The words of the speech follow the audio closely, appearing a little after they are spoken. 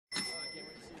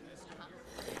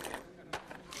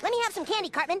some candy,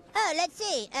 Cartman. Oh, let's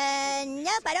see.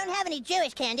 Nope, I don't have any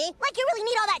Jewish candy. Like you really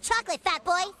need all that chocolate, fat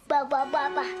boy. Ba ba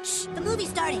ba ba. Shh, the movie's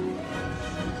starting.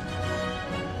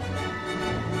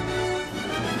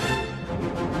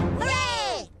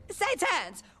 Hooray! Say,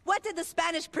 Terrence, what did the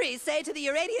Spanish priest say to the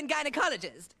Uranian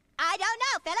gynecologist? I don't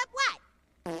know, Philip. What?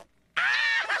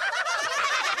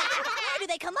 Where do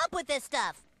they come up with this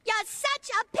stuff? You're such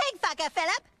a pig fucker,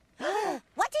 Philip.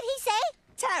 What did he say?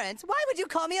 Terrence, why would you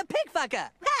call me a pig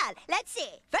fucker? Well, let's see.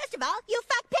 First of all, you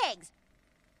fuck pigs.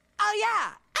 Oh,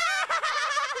 yeah.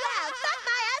 Well, fuck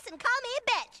my ass and call me a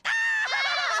bitch.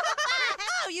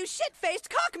 Oh, you shit-faced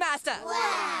cockmaster.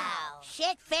 Wow.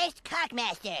 Shit-faced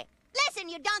cockmaster. Listen,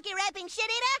 you donkey-raping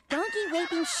shit-eater.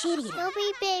 Donkey-raping shit-eater.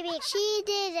 Dopey baby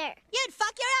cheerleader. You'd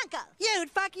fuck your uncle.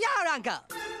 You'd fuck your uncle.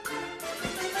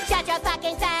 Shut your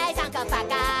fucking face, Uncle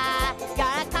Fucker. You're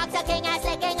a cocksucking,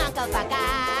 ass-licking Uncle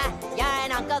Fucker. You're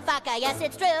an Uncle Fucker, yes,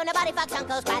 it's true. Nobody fucks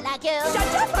uncles quite like you.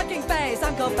 Shut your fucking face,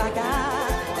 Uncle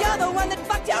Fucker. You're the one that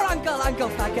fucked your uncle, Uncle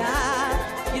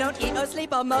Fucker. You don't eat or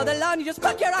sleep or mow the lawn. You just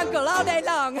fuck your uncle all day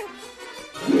long.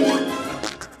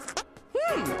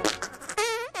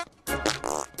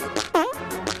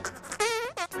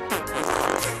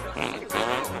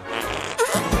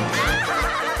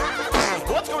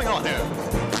 What's going on here?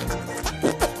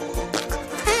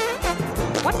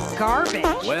 What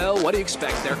garbage? Well, what do you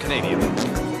expect? They're Canadian. Shut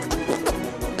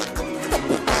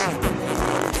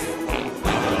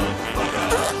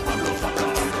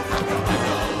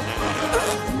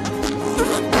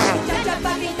your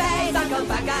fucking face, Uncle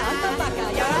Fucker. Uncle Fucker,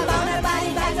 you're a boner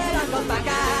body bastard, Uncle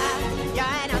Fucker. You're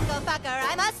an Uncle Fucker,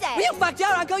 I must say. You fucked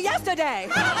your uncle yesterday.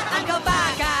 Uncle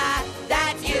Fucker,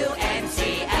 that's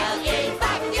U-N-C-L-E.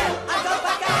 Fuck you, Uncle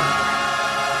Fucker.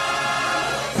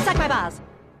 Suck my balls.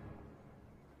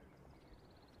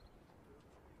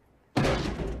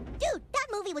 Dude, that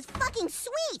movie was fucking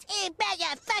sweet. You bet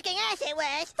your fucking ass it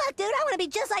was. Fuck, dude, I want to be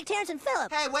just like Terrence and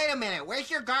Philip. Hey, wait a minute. Where's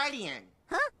your guardian?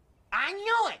 Huh? I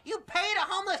knew it. You paid a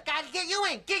homeless guy to get you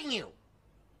in, didn't you?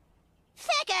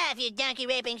 Fuck off, you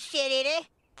donkey-raping shit-eater.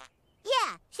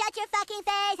 Yeah, shut your fucking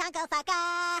face, Uncle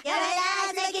Fucker. You're an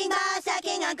ass-licking,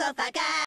 ball-sucking Uncle Fucker.